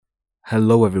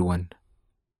Hello, everyone.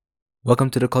 Welcome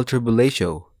to the Culture Belay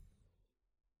Show.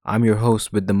 I'm your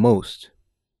host with the most,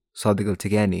 Sadiq Al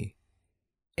Tigani,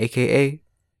 aka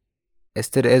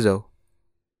Esther Ezo.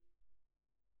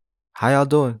 How y'all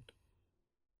doing?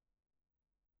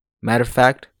 Matter of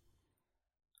fact,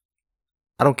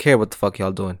 I don't care what the fuck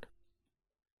y'all doing.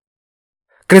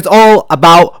 Cause it's all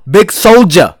about Big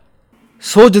Soldier.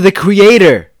 Soldier the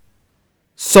Creator.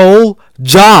 Soul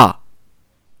Jah.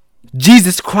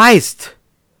 Jesus Christ.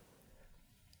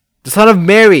 The Son of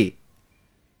Mary.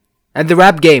 And the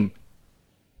rap game.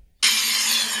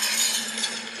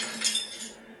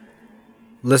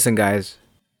 Listen, guys.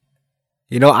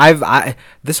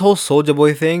 This whole Soldier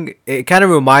Boy thing, it kind of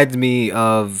reminds me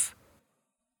of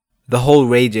the whole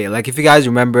Ray J. Like, if you guys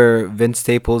remember Vince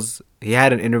Staples, he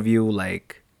had an interview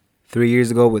like 3 years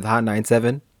ago with Hot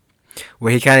 97,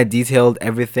 where he kind of detailed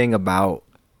everything about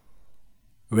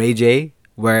Ray J,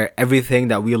 where everything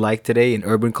that we like today in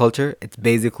urban culture, it's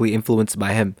basically influenced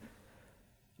by him.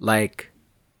 Like,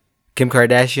 Kim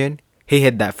Kardashian, he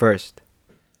hit that first.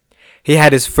 He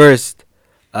had his first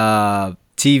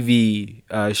TV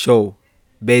show,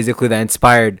 basically, that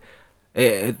inspired.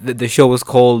 The show was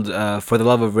called For the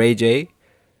Love of Ray J,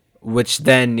 which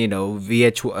then was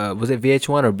it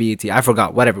VH1 or BET? I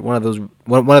forgot. Whatever, one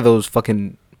of those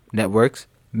fucking networks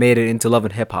made it into Love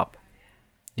and Hip Hop,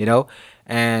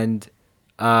 and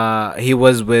he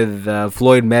was with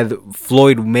Floyd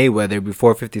Mayweather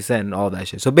before 50 Cent and all that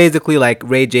shit. So basically, like,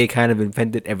 Ray J kind of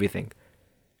invented everything,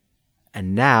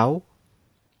 and now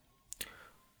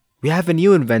we have a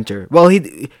new inventor. Well,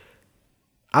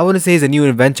 I wouldn't say he's a new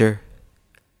inventor.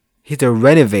 He's a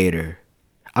renovator.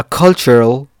 A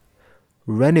cultural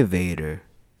renovator.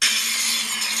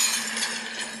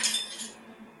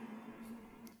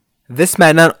 This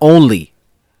man not only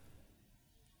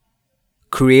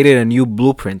created a new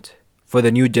blueprint for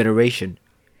the new generation,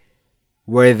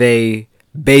 where they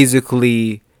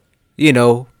basically,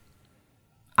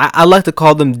 I like to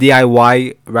call them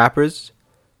DIY rappers,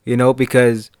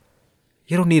 because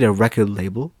you don't need a record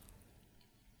label.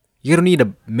 You don't need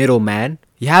a middleman.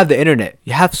 You have the internet.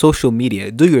 You have social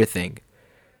media. Do your thing.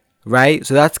 Right?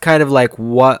 So that's kind of like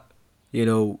what,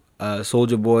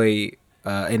 Soulja Boy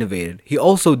innovated. He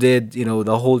also did,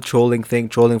 the whole trolling thing,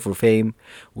 trolling for fame,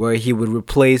 where he would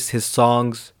replace his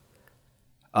songs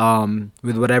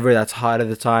with whatever that's hot at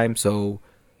the time. So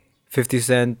 50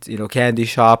 Cent, Candy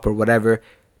Shop or whatever.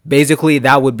 Basically,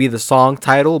 that would be the song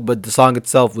title, but the song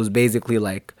itself was basically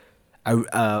like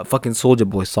a fucking Soulja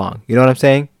Boy song. You know what I'm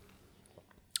saying?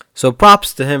 So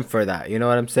props to him for that. You know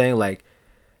what I'm saying? Like,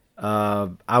 I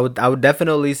would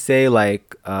definitely say,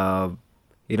 like,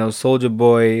 Soulja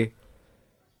Boy.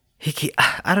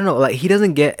 I don't know. Like, he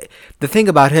doesn't get. The thing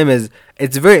about him is,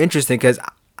 it's very interesting because,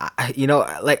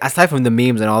 like, aside from the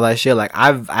memes and all that shit, like,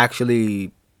 I've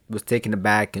actually was taken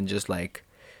aback and just like,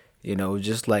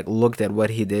 just like looked at what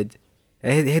he did,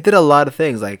 and he did a lot of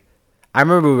things. Like, I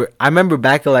remember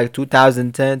back in like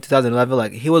 2010, 2011,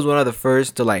 like, he was one of the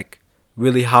first to like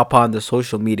really hop on the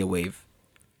social media wave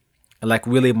and like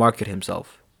really market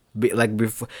himself. Like,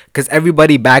 before, because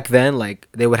everybody back then, like,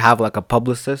 they would have like a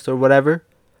publicist or whatever,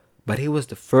 but he was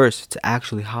the first to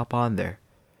actually hop on there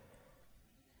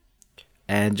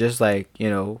and just like,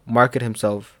 market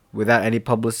himself without any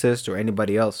publicist or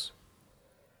anybody else.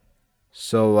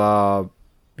 So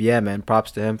yeah, man,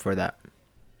 props to him for that.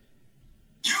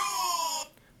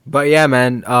 But yeah,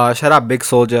 man, shout out Big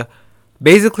Soldier.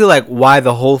 Basically, like, why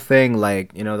the whole thing,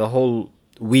 like, the whole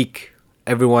week,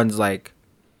 everyone's like,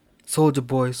 Soldier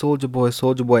Boy, Soldier Boy,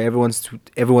 Soldier Boy. Everyone's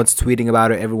tweeting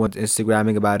about it. Everyone's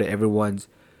Instagramming about it. Everyone's,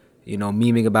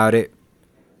 memeing about it.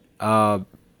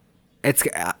 It's.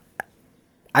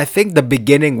 I think the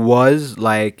beginning was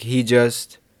like he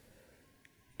just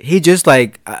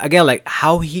like, again, like,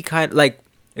 how he kind, like,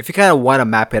 if you kind of want to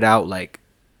map it out, like,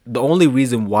 the only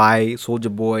reason why Soldier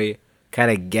Boy kind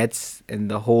of gets in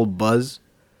the whole buzz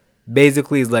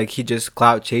basically is like he just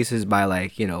clout chases by,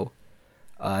 like,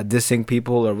 dissing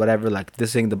people or whatever, like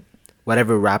dissing the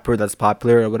whatever rapper that's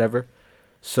popular or whatever.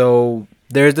 So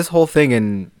there's this whole thing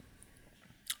in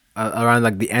around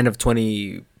like the end of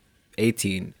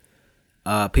 2018.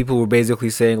 People were basically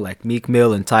saying like Meek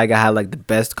Mill and Tyga had like the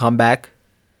best comeback.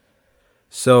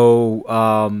 So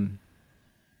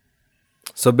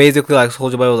basically, like,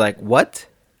 Soulja Boy was like, what?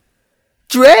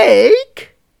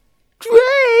 Drake?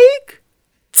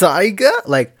 Tyga?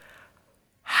 Like,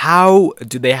 how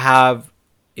do they have,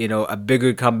 a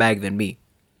bigger comeback than me?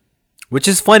 Which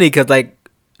is funny because, like,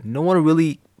 no one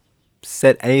really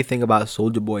said anything about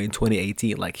Soulja Boy in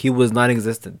 2018. Like, he was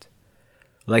non-existent.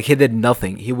 Like, he did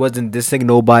nothing. He wasn't dissing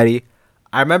nobody.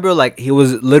 I remember like he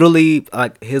was literally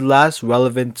like his last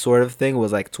relevant sort of thing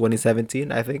was like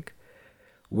 2017, I think,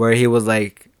 where he was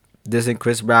like dissing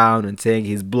Chris Brown and saying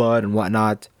he's blood and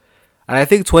whatnot. And I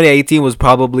think 2018 was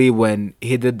probably when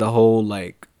he did the whole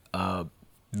like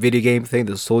video game thing,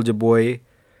 the Soldier Boy.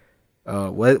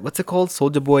 What's it called?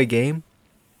 Soldier Boy game?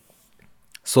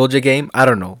 Soldier game? I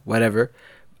don't know. Whatever.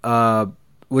 Uh,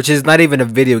 which is not even a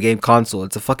video game console.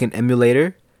 It's a fucking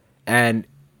emulator, and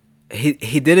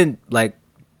he didn't like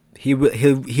he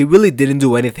really didn't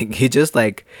do anything. He just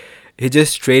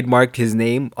trademarked his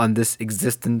name on this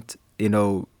existent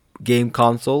game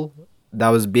console that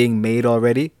was being made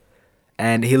already,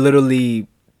 and he literally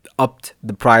upped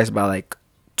the price by like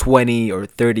 20 or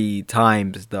 30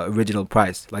 times the original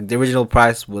price. Like the original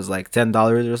price was like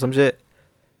 $10 or some shit.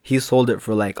 He sold it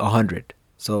for like 100.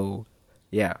 So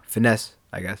yeah, finesse,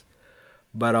 I guess.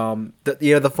 But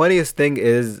the funniest thing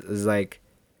is like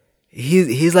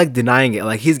he's like denying it.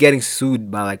 Like he's getting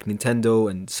sued by like Nintendo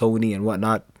and Sony and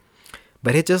whatnot.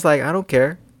 But it's just like, I don't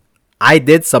care. I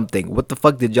did something. What the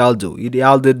fuck did y'all do?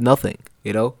 Y'all did nothing,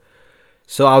 you know?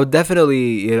 So I would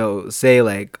definitely, say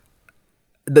like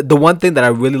the one thing that I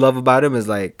really love about him is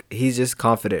like he's just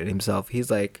confident in himself.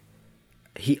 He's like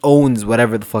he owns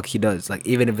whatever the fuck he does. Like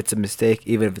even if it's a mistake,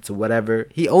 even if it's a whatever,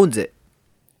 he owns it.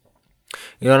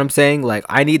 You know what I'm saying? Like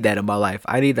I need that in my life.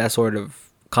 I need that sort of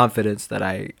confidence that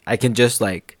I can just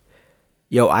like,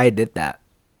 yo, I did that.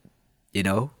 You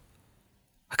know?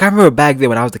 Like I remember back then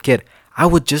when I was a kid, I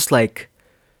would just like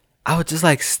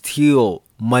steal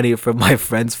money from my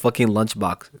friend's fucking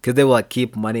lunchbox because they would like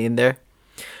keep money in there,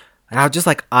 and I would just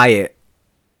like eye it.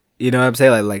 You know what I'm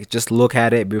saying? Like just look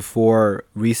at it before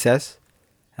recess,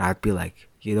 and I'd be like,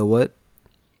 you know what?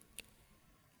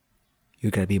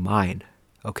 You're gonna be mine.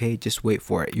 Okay, just wait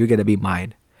for it. You're gonna be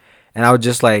mine. And I would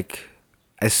just like,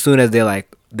 as soon as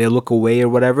they look away or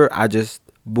whatever, I just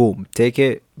boom, take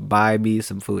it, buy me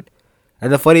some food.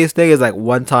 And the funniest thing is like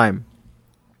one time,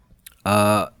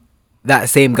 that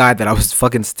same guy that I was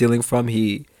fucking stealing from,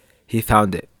 he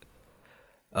found it.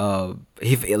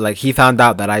 He found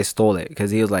out that I stole it because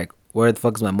he was like, "Where the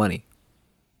fuck's my money?"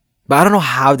 But I don't know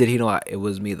how did he know it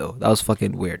was me though. That was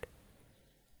fucking weird.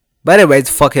 But anyways,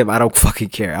 fuck him. I don't fucking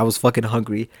care. I was fucking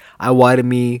hungry. I wanted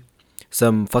me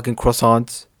some fucking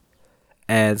croissants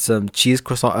and some cheese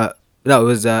croissant. No,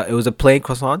 it was a plain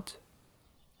croissant.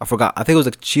 I forgot. I think it was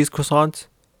a cheese croissant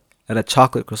and a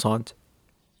chocolate croissant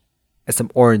and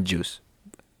some orange juice.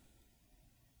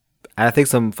 And I think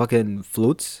some fucking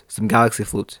flutes, some Galaxy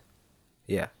flutes.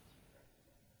 Yeah,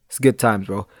 it's good times,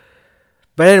 bro.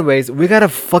 But anyways, we got a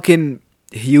fucking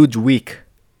huge week.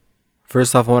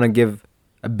 First off, I want to give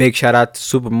a big shout out to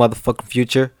Super Motherfucking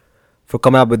Future for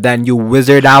coming up with that new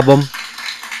Wizard album.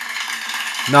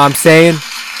 Know what I'm saying?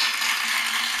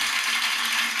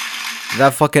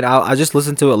 That fucking I just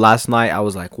listened to it last night. I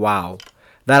was like, wow,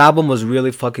 that album was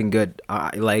really fucking good.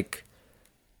 I've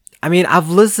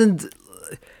listened.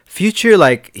 Future,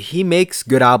 like he makes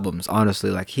good albums. Honestly,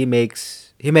 like he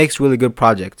makes really good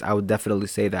projects. I would definitely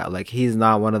say that. Like he's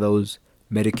not one of those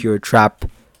Medicure trap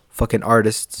fucking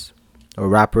artists or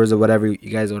rappers or whatever you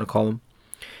guys want to call them.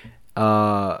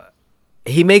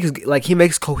 He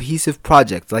makes cohesive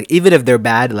projects. Like even if they're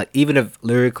bad, like even if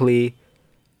lyrically,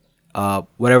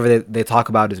 whatever they talk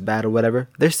about is bad or whatever,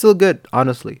 they're still good.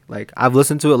 Honestly, like I've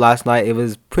listened to it last night. It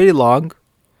was pretty long.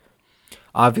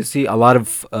 Obviously, a lot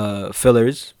of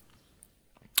fillers.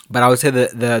 But I would say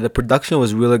the production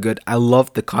was really good. I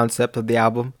loved the concept of the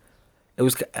album.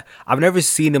 I've never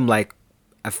seen him like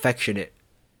affectionate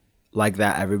like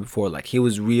that ever before. Like he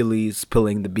was really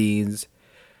spilling the beans,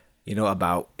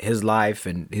 about his life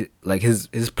and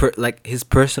his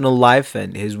personal life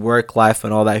and his work life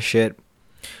and all that shit.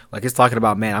 Like he's talking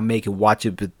about, man, I'm making Watch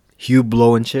It with Hugh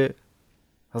Blow and shit.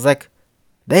 I was like,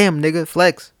 damn, nigga,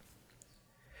 flex.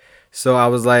 So I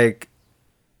was like,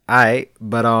 alright,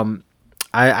 but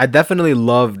I definitely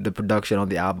loved the production on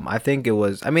the album. I think it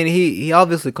was. I mean, he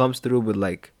obviously comes through with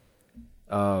like,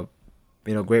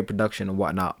 great production and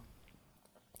whatnot.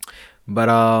 But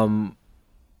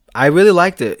I really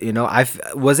liked it.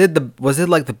 Was it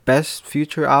like the best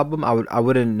Future album? I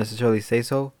wouldn't necessarily say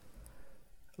so.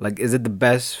 Like, is it the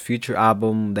best Future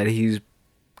album that he's?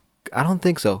 I don't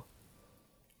think so.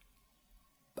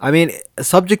 I mean,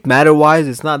 subject matter wise,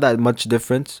 it's not that much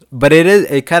difference, but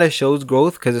it kind of shows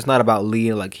growth because it's not about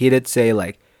Lee. Like he did say,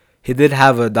 like he did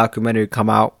have a documentary come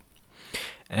out,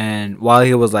 and while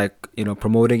he was like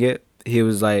promoting it, he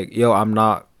was like, "Yo, I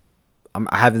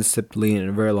haven't sipped lean in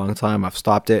a very long time. I've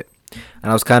stopped it, and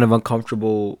I was kind of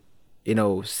uncomfortable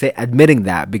say admitting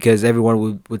that, because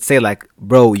everyone would say like,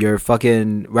 bro, you're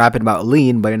fucking rapping about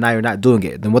lean, but now you're not doing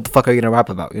it. Then what the fuck are you gonna rap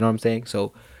about? You know what I'm saying?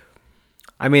 So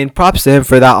I mean, props to him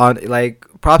for that.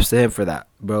 Props to him for that,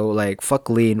 bro. Like, fuck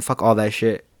lean, fuck all that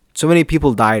shit. So many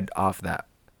people died off that.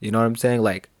 You know what I'm saying?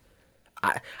 Like,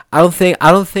 I I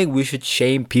don't think we should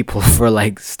shame people for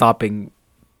like stopping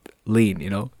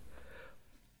lean.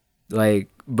 Like,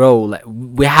 bro, like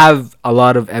we have a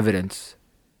lot of evidence,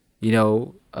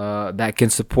 that can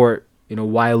support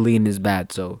why lean is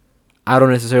bad. So I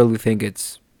don't necessarily think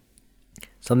it's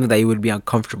something that you would be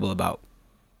uncomfortable about.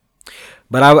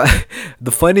 But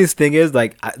the funniest thing is,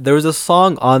 like, there was a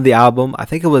song on the album. I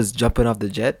think it was "Jumping Off the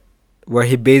Jet," where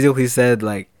he basically said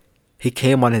like he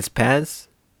came on his pants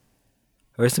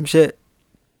or some shit.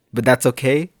 But that's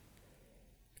okay,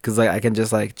 cause like I can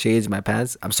just like change my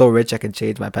pants. I'm so rich I can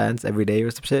change my pants every day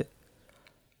or some shit.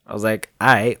 I was like,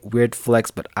 alright, weird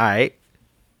flex, but alright.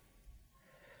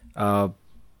 Uh,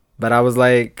 but I was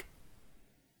like,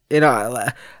 there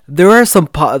were some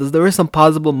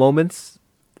possible moments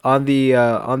on the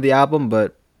album,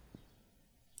 but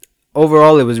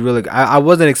overall it was really good. I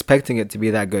wasn't expecting it to be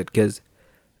that good, because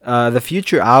the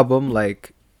Future album,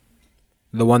 like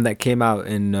the one that came out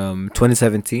in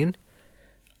 2017,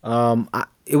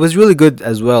 it was really good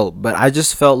as well. But I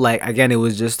just felt like, again, it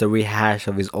was just a rehash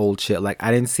of his old shit. Like,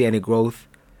 I didn't see any growth.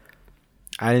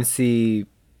 I didn't see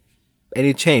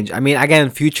any change. I mean, again,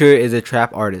 Future is a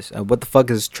trap artist. And what the fuck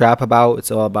is trap about?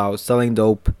 It's all about selling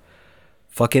dope,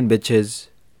 fucking bitches,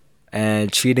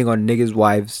 and cheating on niggas'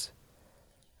 wives.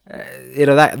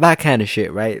 That kind of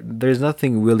shit, right? There's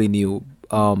nothing really new.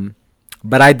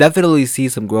 But I definitely see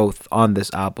some growth on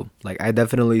this album. Like, I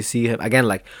definitely see him again.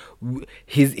 Like,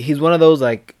 he's one of those,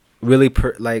 like, really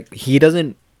like he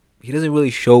doesn't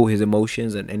really show his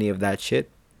emotions and any of that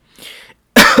shit.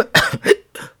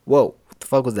 Whoa, what the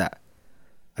fuck was that?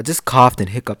 I just coughed and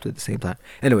hiccuped at the same time.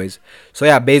 Anyways, so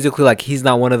yeah, basically, like, he's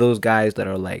not one of those guys that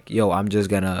are like, yo, I'm just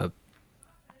gonna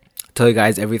tell you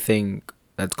guys everything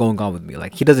that's going on with me.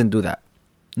 Like, he doesn't do that.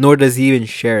 Nor does he even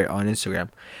share it on Instagram.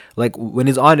 Like, when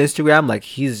he's on Instagram, like,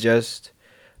 he's just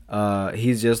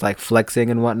like flexing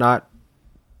and whatnot.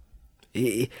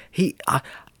 He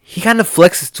kind of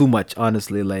flexes too much,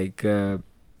 honestly. Like,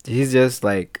 he's just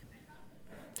like,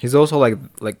 he's also like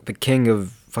the king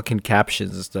of fucking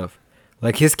captions and stuff.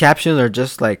 Like, his captions are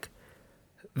just like,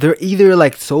 they're either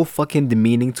like so fucking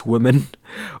demeaning to women,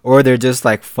 or they're just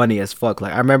like funny as fuck.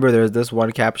 Like, I remember there's this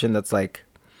one caption that's like,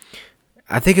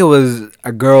 I think it was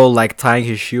a girl like tying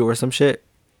his shoe or some shit,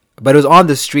 but it was on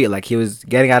the street. Like, he was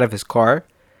getting out of his car,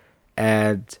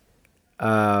 and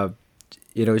uh,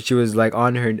 she was like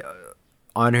on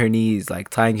her knees, like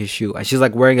tying his shoe, and she's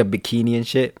like wearing a bikini and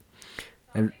shit.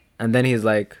 And then he's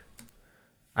like,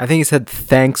 I think he said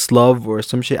thanks love or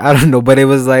some shit. I don't know, but it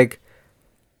was like,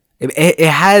 it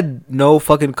had no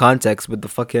fucking context with the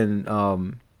fucking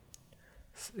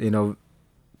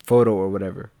photo or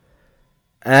whatever.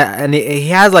 And he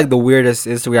has like the weirdest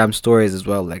Instagram stories as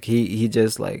well. Like, he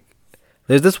just like,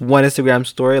 there's this one Instagram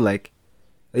story, like,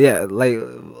 yeah, like,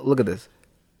 look at this.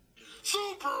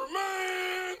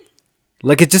 Superman.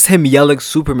 Like, it's just him yelling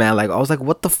Superman. Like, I was like,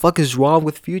 what the fuck is wrong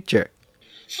with Future?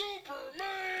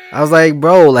 Superman. I was like,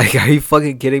 bro, like, are you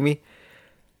fucking kidding me?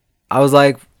 I was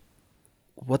like,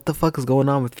 what the fuck is going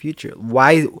on with Future?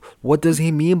 Why? What does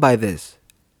he mean by this?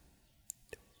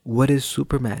 What is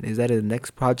Superman? Is that his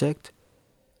next project?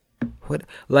 What?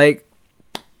 Like,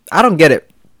 I don't get it.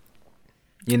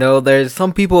 There's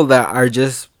some people that are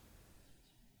just,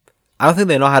 I don't think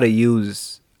they know how to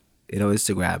use,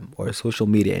 Instagram or social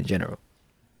media in general.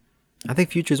 I think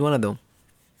Future is one of them.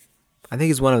 I think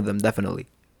he's one of them, definitely.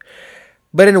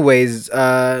 But anyways,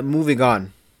 moving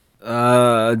on.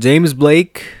 James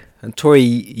Blake and Tori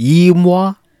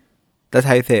Yimwa. That's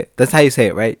how you say it. That's how you say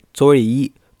it, right? Toro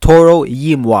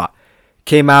Yimwa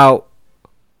came out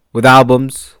with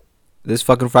albums this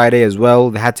fucking Friday as well.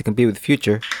 They had to compete with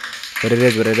Future, but it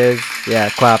is what it is. Yeah,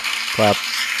 clap.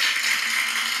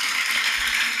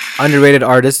 Underrated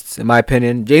artists, in my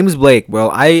opinion. James Blake, bro.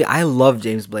 I love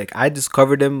James Blake. I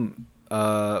discovered him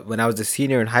when I was a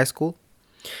senior in high school,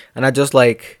 and I just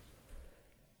like,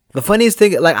 the funniest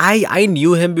thing, like, I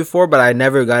knew him before, but I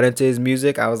never got into his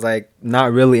music. I was like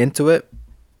not really into it,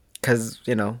 cause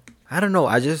I don't know.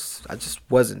 I just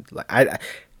wasn't like,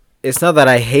 it's not that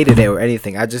I hated it or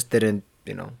anything. I just didn't,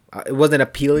 it wasn't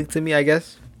appealing to me, I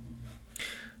guess.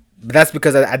 But that's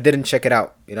because I didn't check it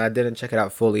out. I didn't check it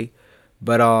out fully.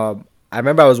 But I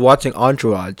remember I was watching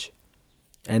Entourage,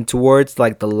 and towards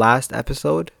like the last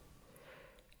episode.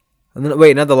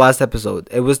 Wait, not the last episode.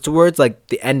 It was towards like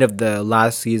the end of the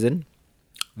last season.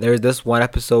 there's this one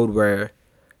episode where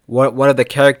one of the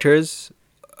characters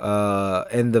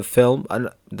in the film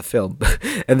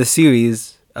in the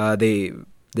series,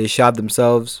 they shot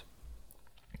themselves,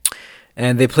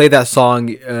 and they play that song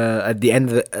at the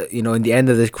end of in the end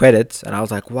of the credits, and I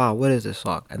was like, wow, what is this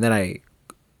song? And then I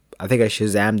think I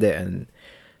Shazammed it and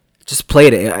just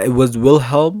played it. It was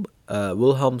Wilhelm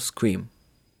Scream,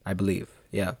 I believe.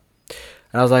 Yeah.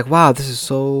 And I was like, wow, this is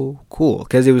so cool,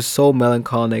 because it was so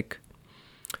melancholic,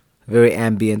 very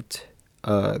ambient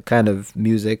kind of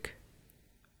music.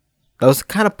 That was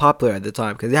kind of popular at the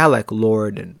time because they had like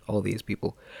Lord and all these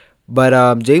people.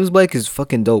 But James Blake is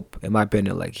fucking dope in my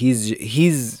opinion. Like he's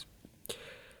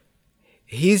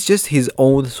just his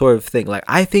own sort of thing. Like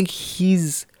I think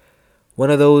he's one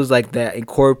of those like that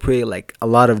incorporate like a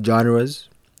lot of genres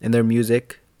in their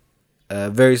music,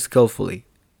 very skillfully,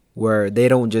 where they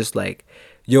don't just like,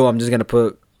 yo, I'm just gonna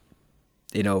put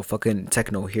fucking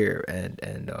techno here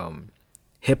and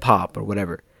hip hop or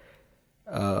whatever.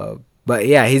 But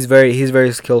yeah, he's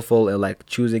very skillful in like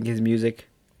choosing his music.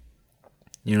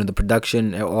 The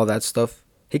production and all that stuff.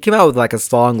 He came out with like a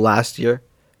song last year,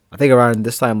 I think around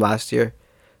this time last year,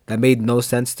 that made no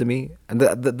sense to me. And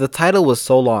the title was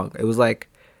so long. It was like,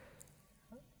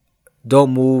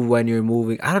 "Don't Move When You're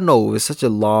Moving." I don't know. It was such a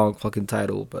long fucking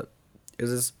title, but it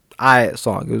was this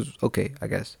song. It was okay, I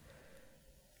guess.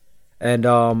 And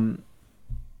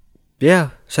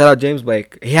yeah, shout out James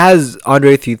Blake. He has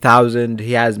Andre 3000.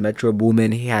 He has Metro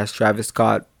Boomin. He has Travis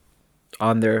Scott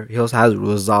on there. He also has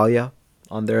Rosalia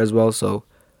on there as well. So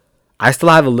I still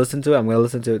haven't listened to it. I'm gonna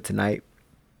listen to it tonight.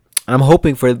 I'm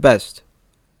hoping for the best.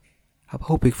 I'm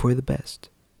hoping for the best.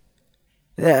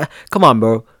 Yeah, come on,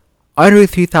 bro. Andre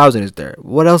 3000 is there.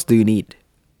 What else do you need?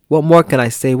 What more can I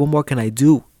say? What more can I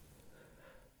do?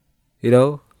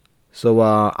 So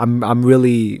I'm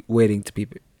really waiting to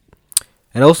peep it.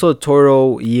 And also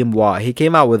Toro Yimwa, he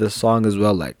came out with a song as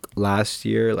well, like last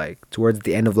year, like towards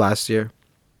the end of last year.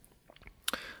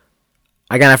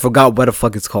 Again, I forgot what the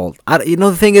fuck it's called.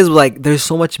 The thing is, like, there's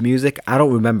so much music, I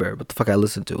don't remember what the fuck I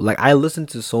listened to. Like, I listened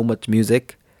to so much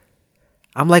music.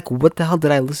 I'm like, what the hell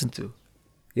did I listen to?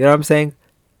 You know what I'm saying?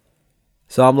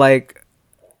 So I'm like,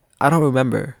 I don't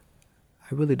remember.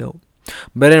 I really don't.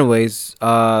 But anyways,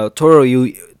 Toro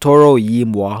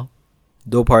Yimwa,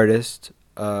 dope artist.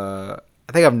 I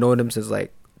think I've known him since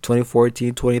like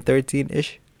 2014,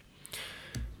 2013-ish.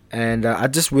 And I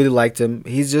just really liked him.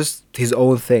 He's just his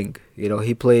own thing.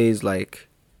 He plays like,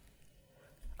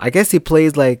 I guess he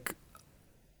plays like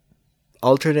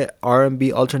alternate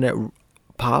R&B, alternate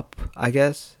pop, I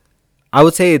guess. I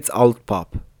would say it's alt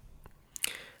pop.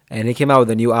 And he came out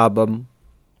with a new album.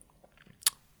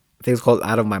 I think it's called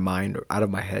Out of My Mind or Out of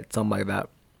My Head, something like that.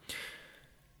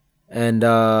 And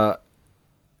I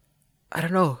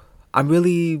don't know. I'm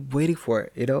really waiting for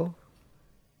it, And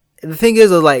the thing is,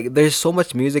 like, there's so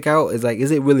much music out. It's like, is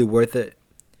it really worth it?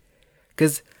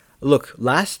 Because, look,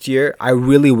 last year, I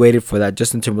really waited for that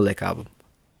Justin Timberlake album.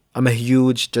 I'm a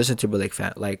huge Justin Timberlake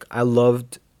fan. Like, I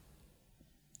loved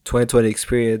 2020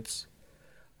 Experience.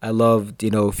 I loved,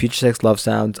 Future Sex Love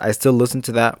Sounds. I still listen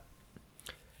to that.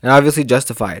 And obviously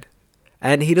Justified.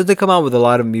 And he doesn't come out with a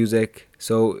lot of music.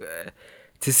 So,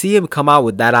 to see him come out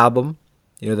with that album,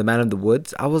 The Man of the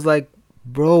Woods, I was like,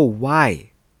 bro, why?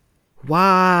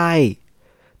 Why?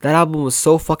 That album was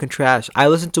so fucking trash. I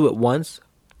listened to it once,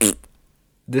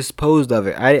 disposed of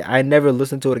it. I never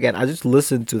listened to it again. I just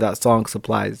listened to that song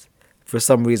Supplies for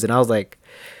some reason. I was like,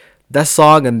 that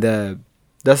song and the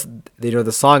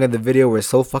song and the video were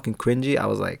so fucking cringy. I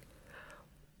was like,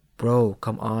 bro,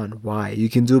 come on, why? You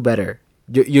can do better.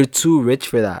 You're too rich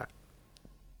for that.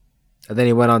 And then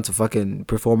he went on to fucking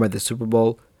perform at the Super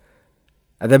Bowl.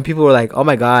 And then people were like, oh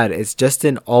my god, it's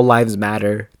Justin All Lives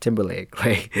Matter Timberlake.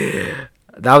 Like,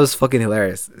 that was fucking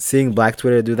hilarious. Seeing Black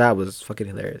Twitter do that was fucking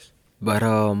hilarious. But,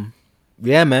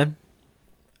 yeah, man.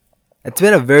 It's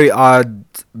been a very odd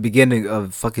beginning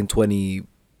of fucking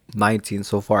 2019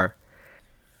 so far.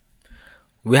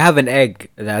 We have an egg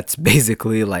that's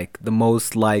basically like the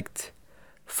most liked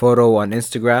photo on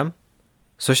Instagram.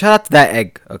 So shout out to that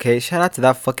egg, okay? Shout out to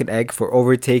that fucking egg for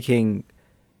overtaking,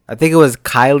 I think it was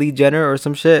Kylie Jenner or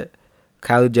some shit.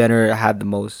 Kylie Jenner had the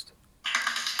most.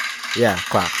 Yeah,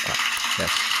 clap. Yes.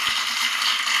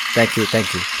 Thank you.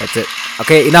 That's it.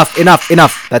 Okay,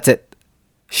 enough. That's it.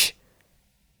 Shh.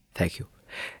 Thank you.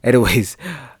 Anyways,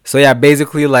 so yeah,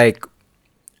 basically like,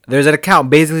 there's an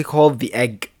account basically called The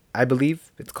Egg, I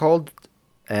believe it's called.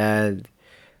 And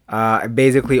it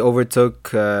basically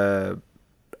overtook,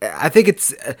 I think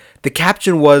it's, the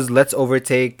caption was, let's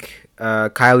overtake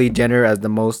Kylie Jenner as the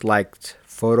most liked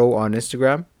photo on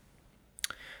Instagram.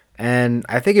 and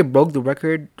I think it broke the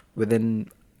record within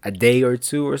a day or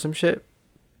two or some shit.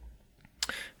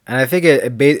 And I think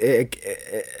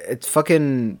it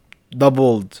fucking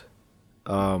doubled,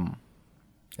 um,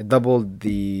 it doubled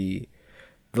the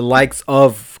likes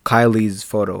of Kylie's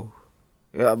photo.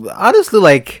 Honestly,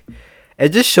 like, it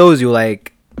just shows you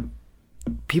like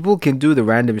people can do the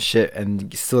random shit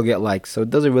and still get likes, so it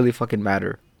doesn't really fucking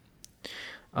matter.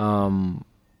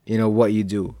 What you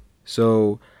do.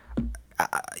 So,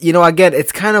 again,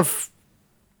 it's kind of,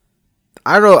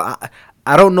 I don't know.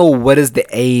 I don't know what is the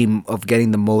aim of getting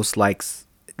the most likes.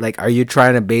 Like, are you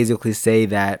trying to basically say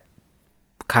that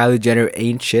Kylie Jenner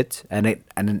ain't shit, and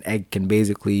an egg can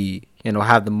basically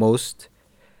have the most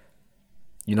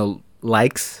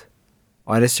likes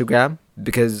on Instagram,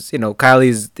 because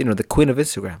Kylie's the queen of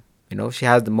Instagram. She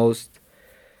has the most.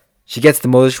 She gets the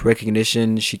most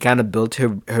recognition. She kind of built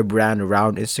her brand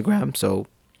around Instagram. So,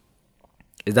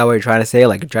 is that what you're trying to say?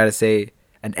 Like, you're trying to say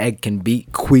an egg can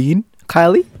beat Queen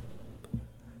Kylie?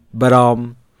 But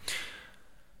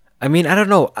I mean, I don't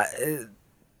know.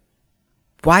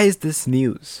 Why is this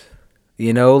news?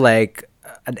 Like,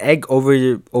 an egg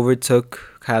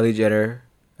overtook Kylie Jenner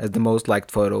as the most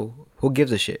liked photo. Who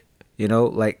gives a shit?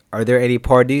 Like, are there any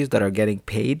parties that are getting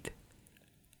paid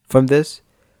from this?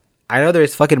 I know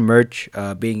there's fucking merch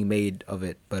being made of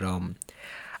it, but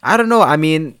I don't know. I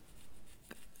mean,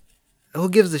 who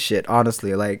gives a shit?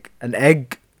 Honestly, like, an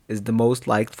egg is the most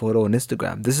liked photo on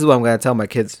Instagram. This is what I'm gonna tell my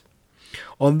kids.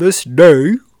 On this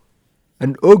day,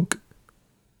 an egg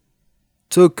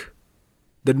took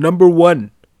the number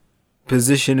one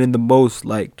position in the most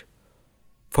liked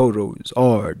photos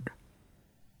on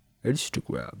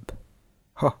Instagram.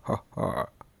 Ha ha ha.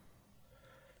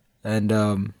 And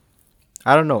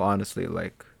I don't know, honestly.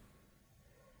 Like,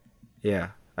 yeah.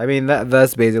 I mean,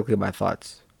 that's basically my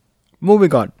thoughts.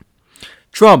 Moving on.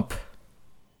 Trump,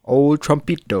 old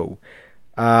Trumpito.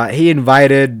 He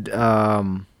invited.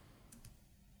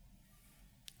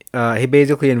 He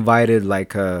basically invited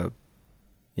like a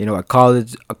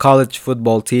college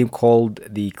football team called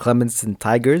the Clemson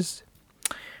Tigers,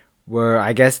 where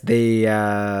I guess they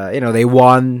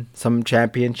won some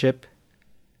championship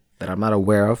that I'm not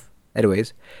aware of.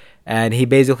 Anyways, and he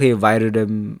basically invited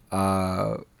him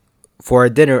for a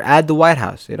dinner at the White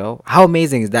House. How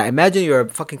amazing is that? Imagine you're a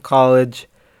fucking college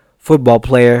football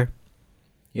player.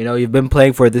 You've been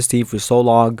playing for this team for so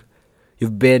long.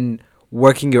 You've been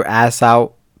working your ass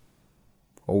out,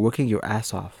 or working your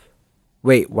ass off.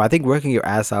 Wait, well, I think working your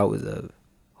ass out was a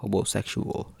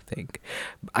homosexual thing.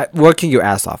 Working your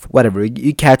ass off, whatever.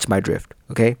 You catch my drift,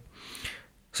 okay?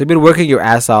 So you've been working your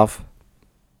ass off,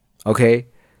 okay?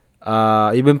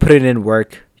 You've been putting in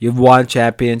work. You've won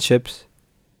championships.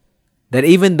 That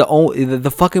even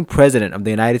the fucking president of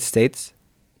the United States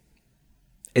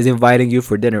is inviting you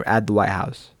for dinner at the White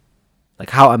House. Like,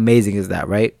 how amazing is that,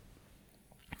 right?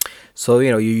 So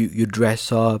you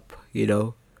dress up,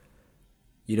 you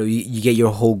get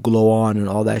your whole glow on and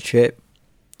all that shit,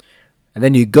 and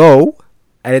then you go,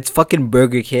 and it's fucking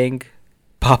Burger King,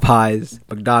 Popeyes,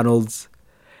 McDonald's.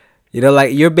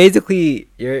 Like, you're basically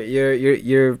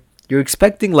you're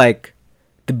expecting like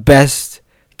the best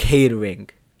catering,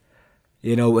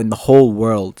 in the whole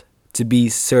world to be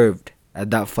served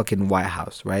at that fucking White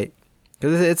House, right?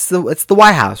 Because it's the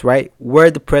White House, right?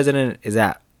 Where the president is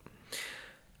at.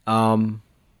 And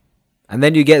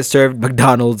then you get served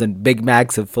McDonald's and Big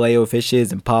Macs and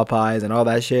Filet-O-Fishes and Popeyes and all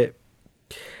that shit.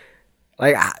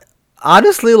 Like,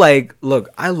 honestly, like, look,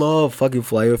 I love fucking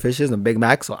Filet-O-Fishes and Big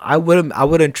Macs, so I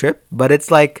wouldn't trip. But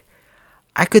it's like,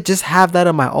 I could just have that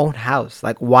in my own house.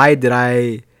 Like, why did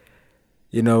I,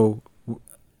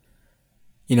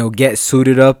 get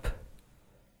suited up,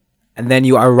 and then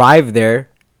you arrive there,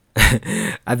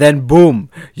 and then boom,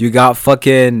 you got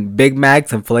fucking Big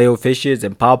Macs and Filet-O-Fishes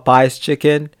and Popeyes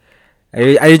chicken.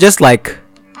 Are you just like,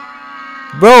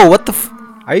 bro, what the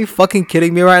are you fucking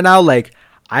kidding me right now? Like,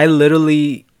 I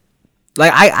literally,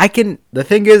 like, I can, the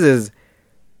thing is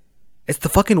it's the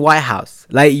fucking White House.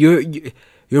 Like, you're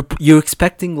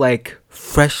expecting like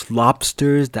fresh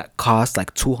lobsters that cost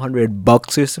like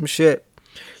 $200 or some shit.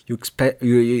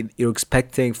 You're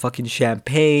expecting fucking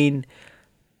champagne.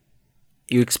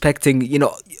 You're expecting,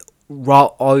 raw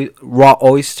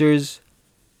oysters.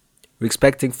 You're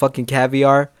expecting fucking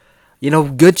caviar.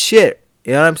 Good shit.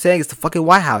 You know what I'm saying? It's the fucking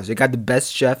White House. You got the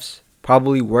best chefs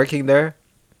probably working there.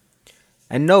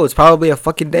 And no, it's probably a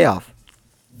fucking day off.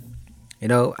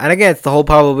 And again, it's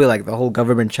probably like the whole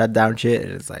government shutdown shit.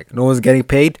 And it's like, no one's getting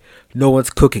paid. No one's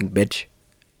cooking, bitch.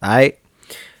 Alright?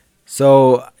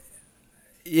 So,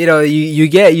 you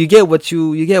get what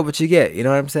you get. You know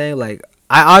what I'm saying? Like,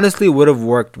 I honestly would have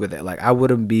worked with it. Like I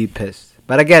wouldn't be pissed.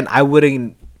 But again, I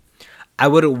wouldn't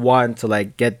want to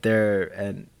like get there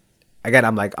and again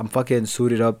I'm fucking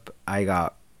suited up. I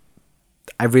got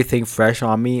everything fresh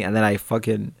on me and then I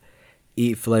fucking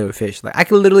eat filet of fish. Like I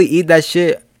can literally eat that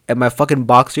shit in my fucking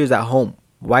boxers at home.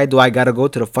 Why do I gotta go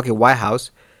to the fucking White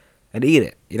House and eat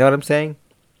it? You know what I'm saying?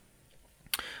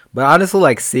 But honestly,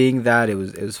 like seeing that, it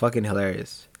was fucking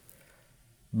hilarious.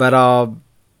 But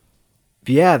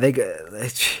yeah,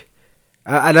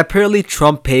 and apparently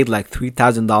Trump paid like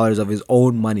 $3,000 of his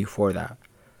own money for that.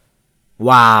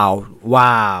 Wow,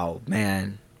 wow,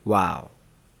 man, wow.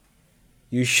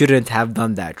 You shouldn't have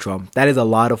done that, Trump. That is a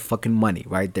lot of fucking money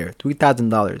right there.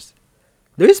 $3,000.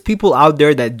 There's people out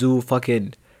there that do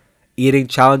fucking eating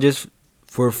challenges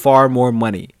for far more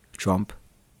money, Trump.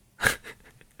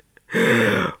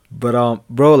 But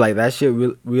bro, like that shit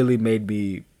really made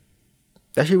me.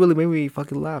 That shit really made me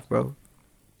fucking laugh, bro.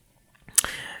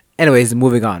 Anyways,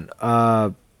 moving on.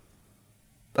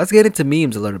 Let's get into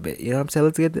memes a little bit. You know what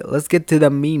I'm saying? Let's get to the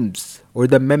memes or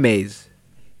the memes,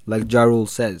 like Ja Rule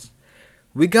says.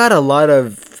 We got a lot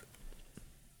of,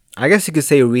 I guess you could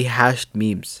say, rehashed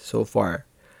memes so far.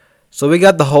 So we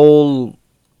got the whole.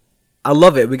 I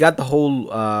love it. We got the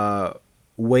whole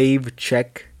wave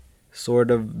check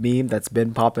sort of meme that's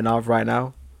been popping off right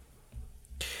now.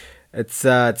 It's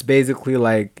basically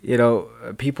like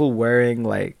people wearing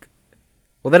like,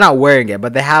 well, they're not wearing it,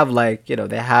 but they have like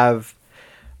they have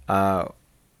uh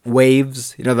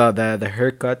waves, the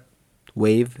haircut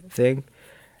wave thing,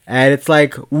 and it's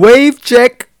like wave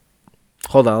check.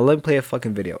 Hold on, let me play a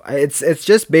fucking video. It's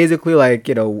just basically like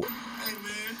Hey man,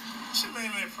 shit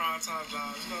ain't like prime time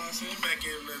jobs. You know what I'm saying? Back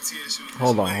in the TSU.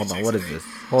 Hold on. What is this?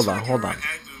 Hold on.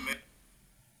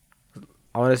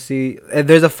 I want to see.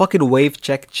 There's a fucking wave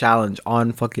check challenge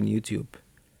on fucking YouTube.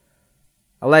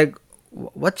 I like,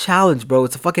 what challenge, bro?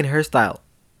 It's a fucking hairstyle.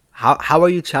 How are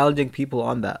you challenging people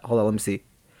on that? Hold on, let me see.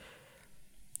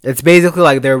 It's basically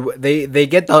like they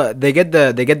get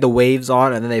the waves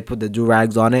on and then they put the do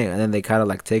rags on it and then they kind of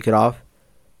like take it off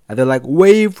and they're like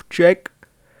wave check.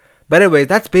 But anyways,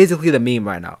 that's basically the meme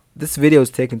right now. This video is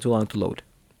taking too long to load.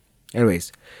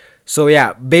 Anyways, so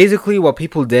yeah, basically what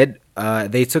people did,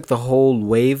 they took the whole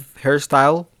wave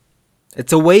hairstyle.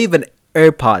 It's a wave and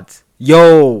AirPods.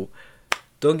 Yo,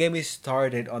 don't get me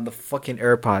started on the fucking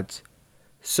AirPods.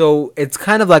 So it's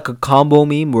kind of like a combo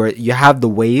meme where you have the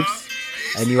waves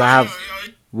and you have.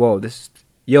 Whoa,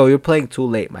 yo, you're playing too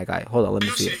late, my guy. Hold on, let me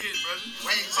see it.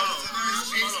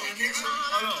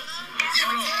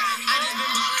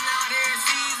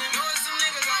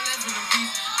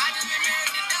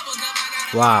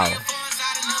 Wow.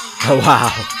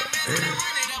 Wow.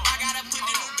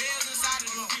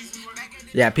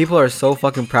 Yeah, people are so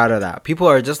fucking proud of that. People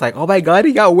are just like, oh my god,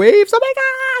 he got waves. Oh my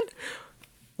god.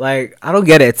 Like, I don't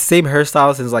get it. It's the same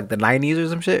hairstyle since like the 90s or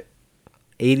some shit.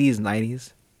 80s,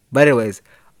 90s. But anyways,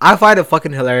 I find it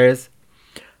fucking hilarious.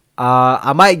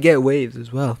 I might get waves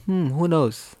as well. Who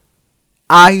knows?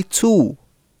 I too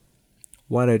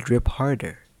want to drip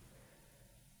harder.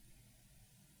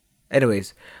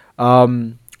 Anyways,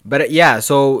 but yeah,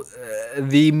 so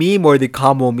the meme or the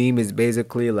combo meme is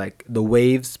basically like the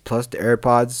waves plus the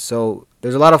AirPods. So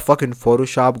there's a lot of fucking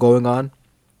Photoshop going on.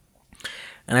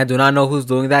 And I do not know who's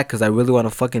doing that because I really want to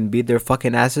fucking beat their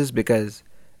fucking asses because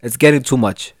it's getting too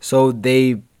much. So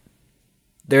there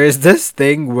is this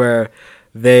thing where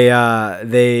they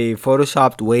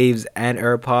photoshopped waves and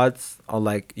AirPods on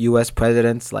like US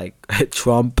presidents like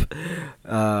Trump.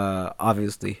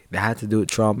 Obviously they had to do it.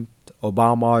 Trump,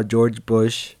 Obama, George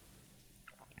Bush,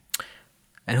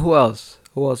 and who else?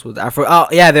 Who else was that? Oh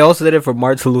yeah, they also did it for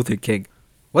Martin Luther King.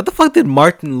 What the fuck did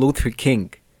Martin Luther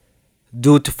King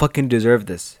do to fucking deserve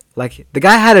this? Like, the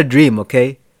guy had a dream,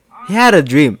 okay? He had a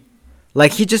dream.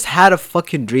 Like, he just had a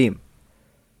fucking dream.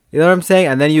 You know what I'm saying?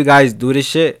 And then you guys do this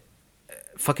shit.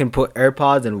 Fucking put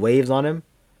AirPods and waves on him.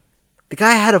 The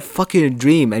guy had a fucking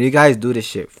dream and you guys do this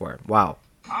shit for him. Wow.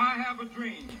 I have a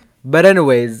dream. But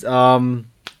anyways,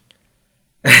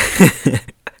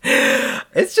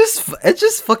 it's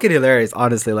just fucking hilarious,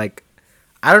 honestly. Like,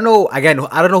 I don't know, again,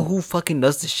 I don't know who fucking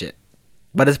does this shit.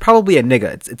 But it's probably a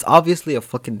nigga. It's obviously a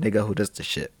fucking nigga who does this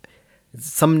shit.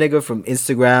 It's some nigga from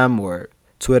Instagram or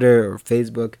Twitter or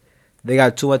Facebook. They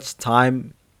got too much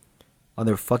time on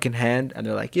their fucking hand and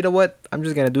they're like, you know what? I'm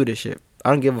just gonna do this shit. I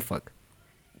don't give a fuck.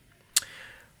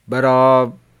 But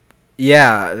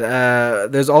yeah,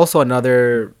 there's also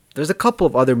there's a couple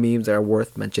of other memes that are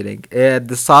worth mentioning. The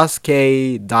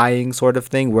Sasuke dying sort of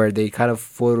thing where they kind of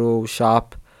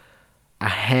Photoshop a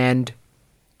hand.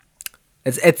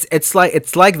 It's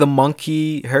like the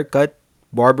monkey haircut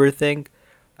barber thing.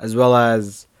 as well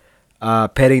as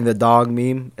petting the dog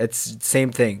meme. It's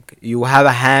same thing. You have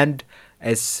a hand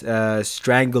as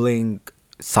strangling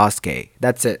Sasuke.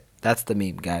 That's it. That's the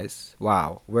meme, guys.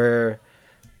 Wow, we're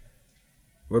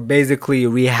basically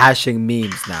rehashing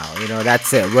memes now. You know,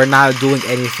 that's it. We're not doing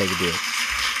anything, dude.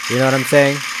 You know what I'm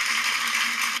saying?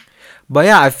 But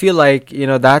yeah, I feel like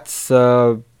that's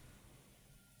what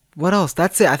else?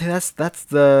 That's it. I think that's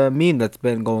the meme that's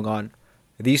been going on.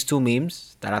 These two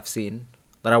memes that I've seen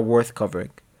that are worth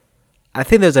covering. I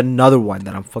think there's another one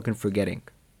that I'm fucking forgetting.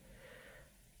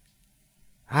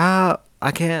 I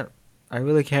can't. I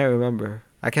really can't remember.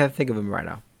 I can't think of them right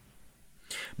now.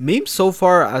 Memes so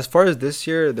far, as far as this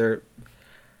year, they're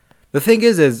the thing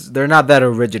is they're not that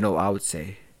original. I would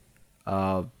say.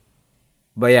 Uh,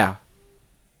 but yeah,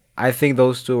 I think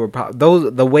those two were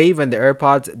those the Wave and the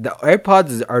AirPods. The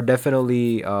AirPods are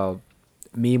definitely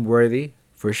meme worthy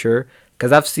for sure.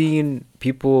 Cause I've seen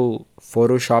people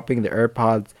photoshopping the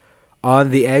AirPods on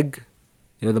the egg.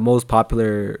 You know, the most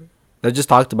popular that I just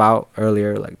talked about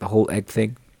earlier, like the whole egg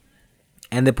thing,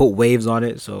 and they put waves on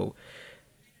it. So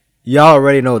y'all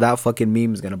already know that fucking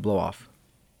meme is gonna blow off.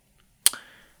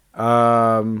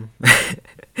 Um,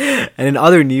 and in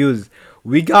other news,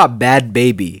 we got Bad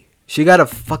Baby. She got a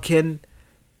fucking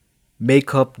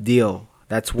makeup deal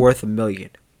that's worth $1 million.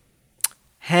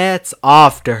 Hats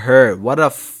off to her. What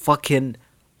a fucking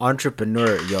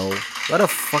entrepreneur, yo. What a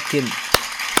fucking,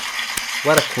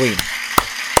 what a queen.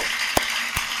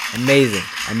 Amazing.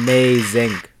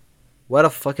 Amazing. What a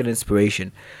fucking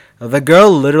inspiration. The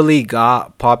girl literally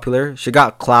got popular. She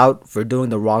got clout for doing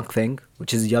the wrong thing,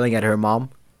 which is yelling at her mom.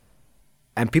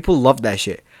 And people love that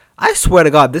shit. I swear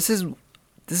to God, this is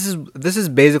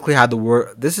basically how the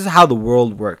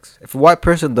world works. If a white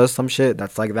person does some shit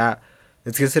that's like that,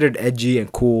 it's considered edgy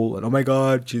and cool, and oh my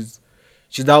God, she's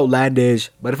outlandish.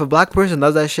 But if a black person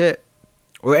does that shit,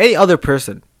 or any other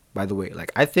person, by the way,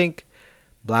 like I think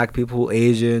black people,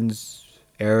 Asians,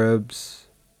 Arabs,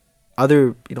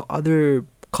 other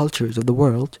cultures of the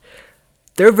world,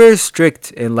 they're very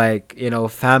strict in like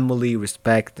family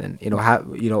respect and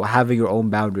having your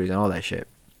own boundaries and all that shit.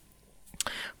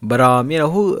 But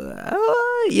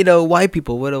white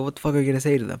people, what the fuck are you gonna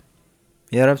say to them?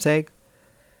 You know what I'm saying?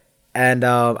 And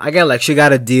again, like she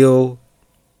got a deal,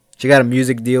 she got a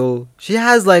music deal. She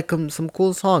has like some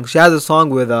cool songs. She has a song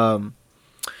with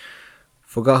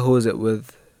forgot who is it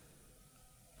with.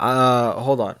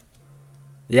 Hold on.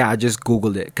 Yeah, I just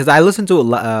googled it because I listened to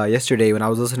it yesterday when I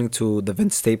was listening to the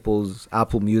Vince Staples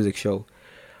Apple Music show.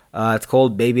 It's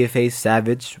called Babyface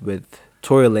Savage with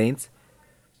Tory Lanez.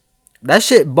 That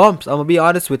shit bumps. I'm gonna be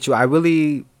honest with you. I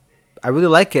really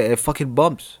like it. It fucking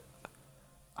bumps.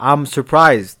 I'm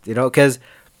surprised, because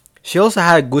she also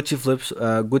had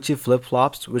Gucci flip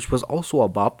flops, which was also a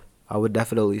bop. I would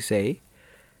definitely say.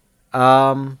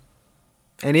 And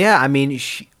yeah, I mean,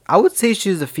 I would say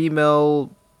she's a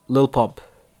female Lil Pump.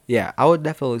 Yeah, I would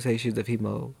definitely say she's a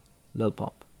female Lil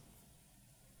Pump.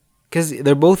 Because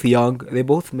they're both young. They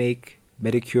both make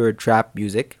Medicure trap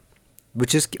music,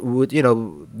 which is,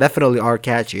 definitely are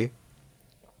catchy.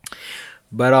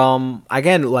 But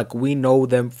again, like we know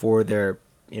them for their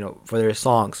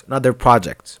songs, not their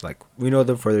projects. Like we know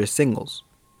them for their singles.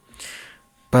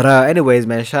 But anyways,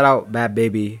 man, shout out Bad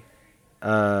Baby.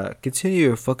 Continue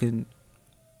your fucking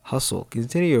hustle.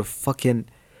 Continue your fucking,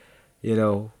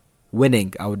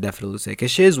 winning. I would definitely say,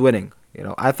 cause she is winning.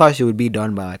 I thought she would be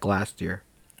done by like last year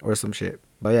or some shit.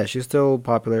 But yeah, she's still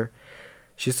popular.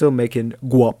 She's still making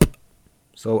guap.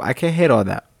 So I can't hate on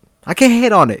that. I can't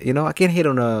hate on it. I can't hate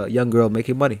on a young girl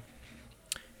making money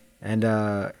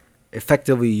and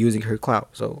effectively using her clout.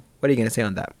 So what are you gonna say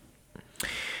on that?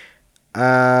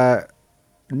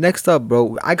 Next up,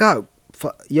 bro, I got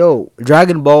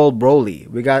Dragon Ball Broly.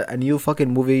 We got a new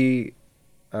fucking movie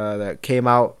that came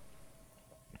out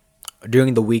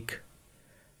during the week.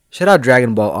 Shout out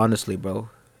Dragon Ball, honestly, bro.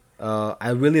 I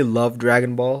really love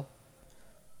Dragon Ball.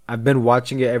 I've been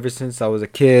watching it ever since I was a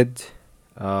kid.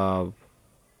 The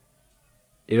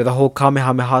whole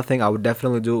Kamehameha thing, I would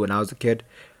definitely do it when I was a kid.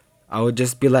 I would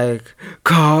just be like,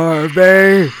 Carve,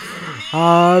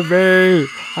 Ave,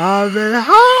 Ave,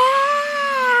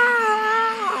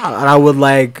 and I would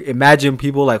like imagine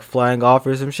people like flying off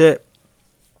or some shit.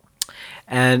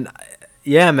 And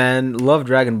yeah, man, love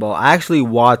Dragon Ball. I actually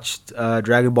watched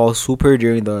Dragon Ball Super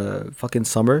during the fucking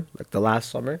summer, like the last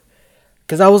summer.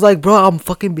 Because I was like, bro, I'm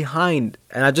fucking behind.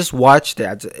 And I just watched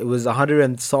it. It was 100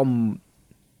 and some.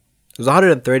 It was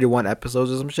 131 episodes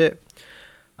or some shit.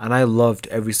 And I loved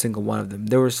every single one of them.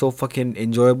 They were so fucking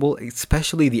enjoyable,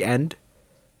 especially the end.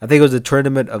 I think it was the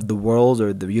Tournament of the Worlds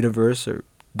or the Universe or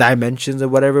Dimensions or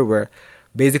whatever, where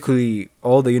basically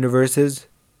all the universes.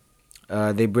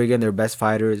 They bring in their best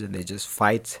fighters and they just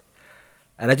fight.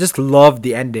 And I just love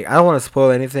the ending. I don't want to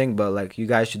spoil anything, but like you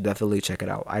guys should definitely check it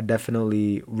out. I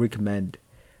definitely recommend,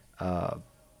 uh,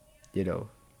 you know,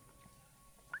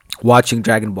 watching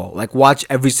Dragon Ball. Like watch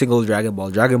every single Dragon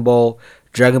Ball, Dragon Ball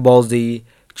Z,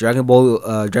 Dragon Ball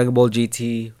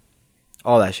GT,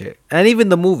 all that shit, and even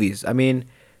the movies. I mean,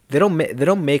 they don't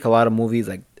make a lot of movies.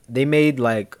 Like they made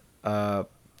like I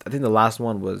think the last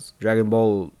one was Dragon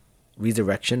Ball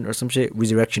Resurrection or some shit,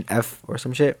 Resurrection F or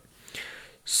some shit.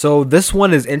 So this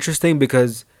one is interesting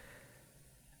because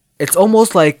it's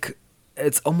almost like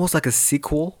a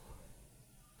sequel.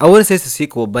 I wouldn't say it's a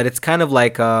sequel, but it's kind of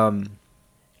like a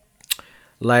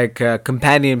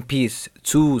companion piece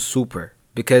to Super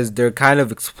because they're kind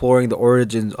of exploring the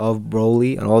origins of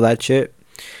Broly and all that shit.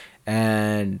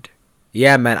 And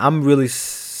yeah, man, I'm really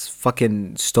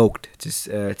fucking stoked to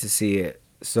see it.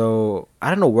 So I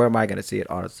don't know where am I gonna see it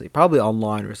honestly. Probably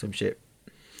online or some shit.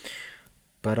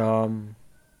 But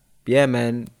yeah,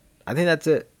 man, I think that's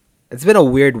it. It's been a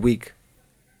weird week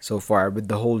so far with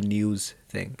the whole news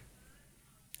thing.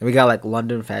 And we got like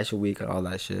London Fashion Week and all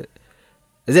that shit.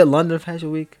 Is it London Fashion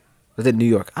Week? Was it New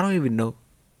York? I don't even know.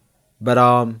 But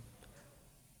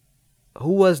who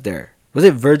was there? Was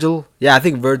it Virgil? Yeah, I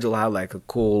think Virgil had like a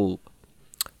cool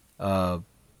had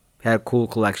a cool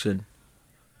collection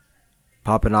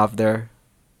popping off there.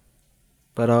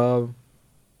 But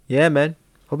yeah, man.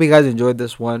 Hope you guys enjoyed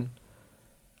this one.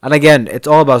 And again, it's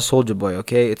all about Soldier Boy,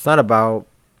 okay? It's not about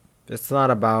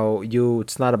you,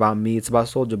 it's not about me, it's about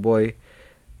Soldier Boy,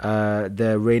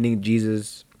 the reigning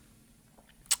Jesus.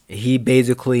 He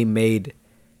basically made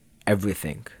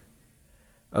everything.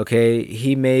 Okay?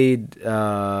 He made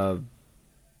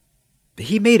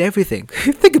everything.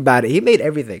 Think about it. He made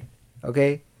everything.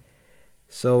 Okay?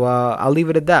 So I'll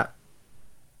leave it at that.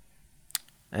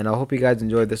 And I hope you guys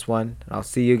enjoyed this one. I'll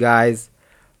see you guys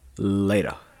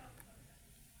later.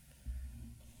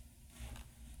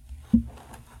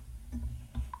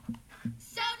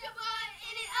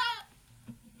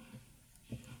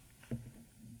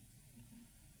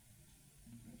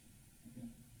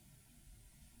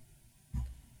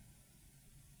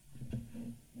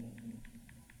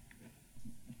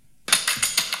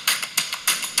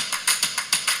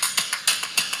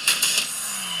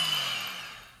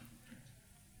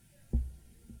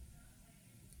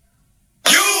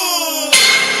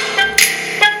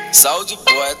 Soldier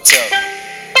Boy tough.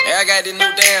 Hey, I got this new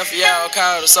dance for y'all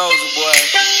called the Soldier Boy.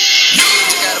 You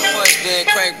gotta punch, then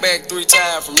crank back 3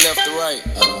 times from left to right.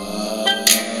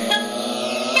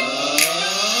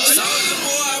 Soldier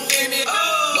Boy, I'm in it.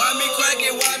 Why me crank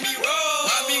it? Why me roll?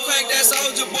 Why me crank that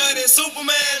Soldier Boy? That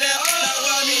Superman, that now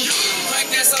why me you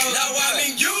crank that Soldier? Now why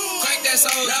me you crank that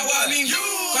Soldier? Now why me you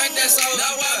crank that Soldier?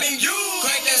 Now why me you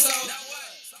crank that Soldier?